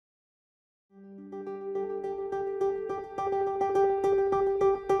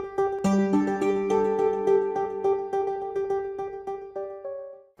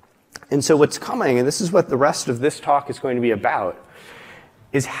And so what's coming, and this is what the rest of this talk is going to be about,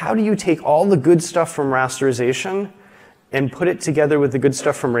 is how do you take all the good stuff from rasterization and put it together with the good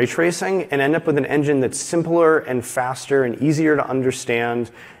stuff from ray tracing and end up with an engine that's simpler and faster and easier to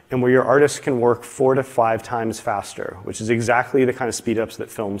understand, and where your artists can work 4 to 5 times faster, which is exactly the kind of speedups that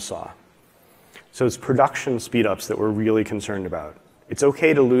film saw. So it's production speedups that we're really concerned about. It's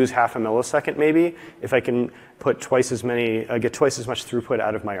okay to lose half a millisecond maybe if I can put get twice as much throughput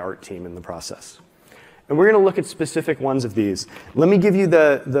out of my art team in the process. And we're going to look at specific ones of these. Let me give you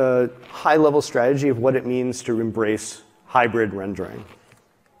the high-level strategy of what it means to embrace hybrid rendering.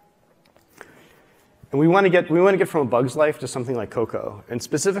 And we want to get from A Bug's Life to something like Coco. And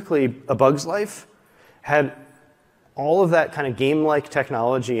specifically, A Bug's Life had all of that kind of game-like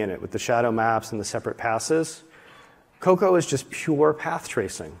technology in it with the shadow maps and the separate passes. Coco is just pure path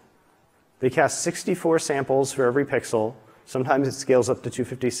tracing. They cast 64 samples for every pixel. Sometimes it scales up to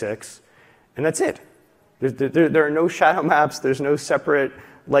 256. And that's it. There are no shadow maps. There's no separate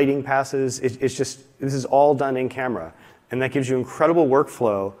lighting passes. It's just, this is all done in camera. And that gives you incredible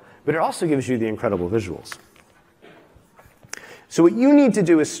workflow, but it also gives you the incredible visuals. So what you need to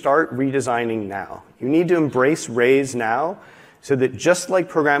do is start redesigning now. You need to embrace rays now so that just like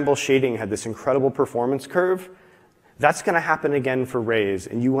programmable shading had this incredible performance curve, that's going to happen again for rays,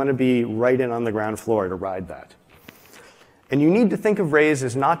 and you want to be right in on the ground floor to ride that. And you need to think of rays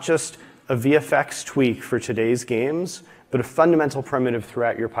as not just a VFX tweak for today's games, but a fundamental primitive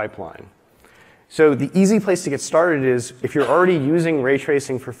throughout your pipeline. So the easy place to get started is if you're already using ray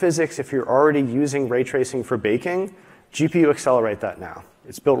tracing for physics, if you're already using ray tracing for baking, GPU accelerate that now.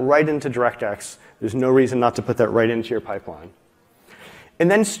 It's built right into DirectX. There's no reason not to put that right into your pipeline. And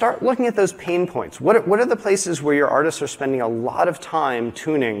then start looking at those pain points. What are the places where your artists are spending a lot of time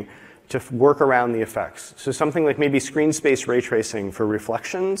tuning to work around the effects? So something like maybe screen space ray tracing for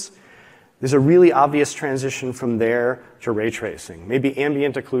reflections. There's a really obvious transition from there to ray tracing. Maybe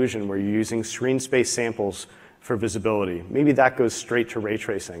ambient occlusion, where you're using screen space samples for visibility. Maybe that goes straight to ray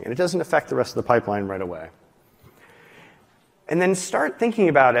tracing, and it doesn't affect the rest of the pipeline right away. And then start thinking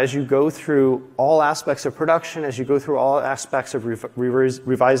about, as you go through all aspects of production, as you go through all aspects of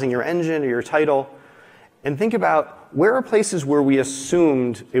revising your engine or your title, and think about where are places where we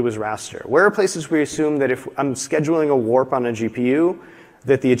assumed it was raster? Where are places where we assume that if I'm scheduling a warp on a GPU,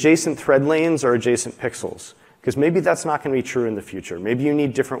 that the adjacent thread lanes are adjacent pixels? Because maybe that's not going to be true in the future. Maybe you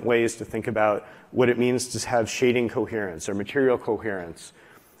need different ways to think about what it means to have shading coherence or material coherence.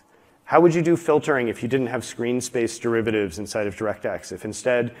 How would you do filtering if you didn't have screen space derivatives inside of DirectX, if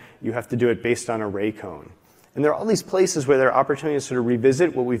instead you have to do it based on a ray cone? And there are all these places where there are opportunities to sort of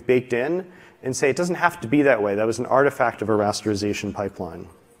revisit what we've baked in and say it doesn't have to be that way. That was an artifact of a rasterization pipeline.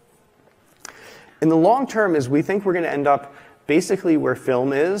 In the long term is we think we're going to end up basically where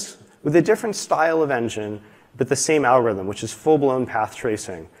film is, with a different style of engine, but the same algorithm, which is full-blown path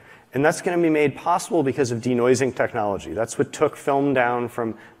tracing. And that's going to be made possible because of denoising technology. That's what took film down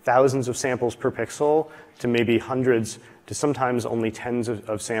from thousands of samples per pixel to maybe hundreds to sometimes only tens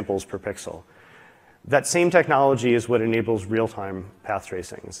of samples per pixel. That same technology is what enables real-time path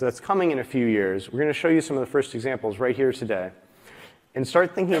tracing. So that's coming in a few years. We're going to show you some of the first examples right here today and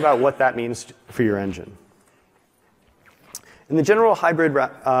start thinking about what that means for your engine. And the general hybrid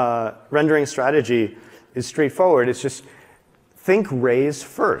rendering strategy is straightforward. It's just think rays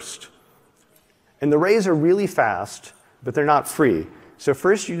first. And the rays are really fast, but they're not free. So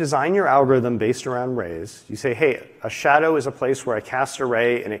first you design your algorithm based around rays. You say, hey, a shadow is a place where I cast a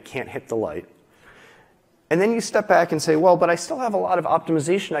ray and it can't hit the light. And then you step back and say, well, but I still have a lot of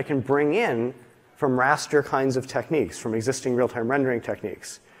optimization I can bring in from raster kinds of techniques, from existing real-time rendering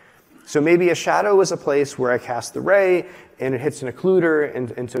techniques. So maybe a shadow is a place where I cast the ray and it hits an occluder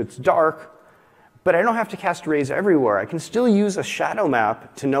and so it's dark. But I don't have to cast rays everywhere. I can still use a shadow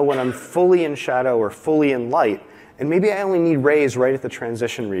map to know when I'm fully in shadow or fully in light. And maybe I only need rays right at the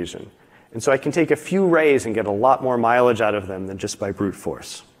transition region. And so I can take a few rays and get a lot more mileage out of them than just by brute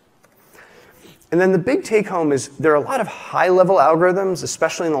force. And then the big take home is there are a lot of high-level algorithms,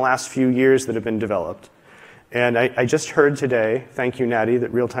 especially in the last few years, that have been developed. And I just heard today, thank you, Natty,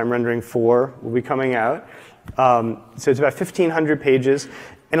 that Real-Time Rendering 4 will be coming out. So it's about 1,500 pages.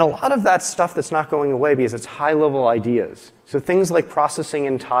 And a lot of that stuff that's not going away because it's high-level ideas. So things like processing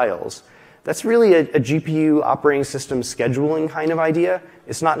in tiles, that's really a GPU operating system scheduling kind of idea.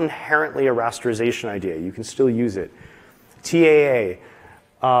 It's not inherently a rasterization idea. You can still use it. TAA,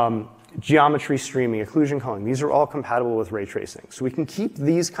 geometry streaming, occlusion culling, these are all compatible with ray tracing. So we can keep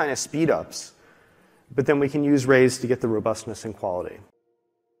these kind of speed ups, but then we can use rays to get the robustness and quality.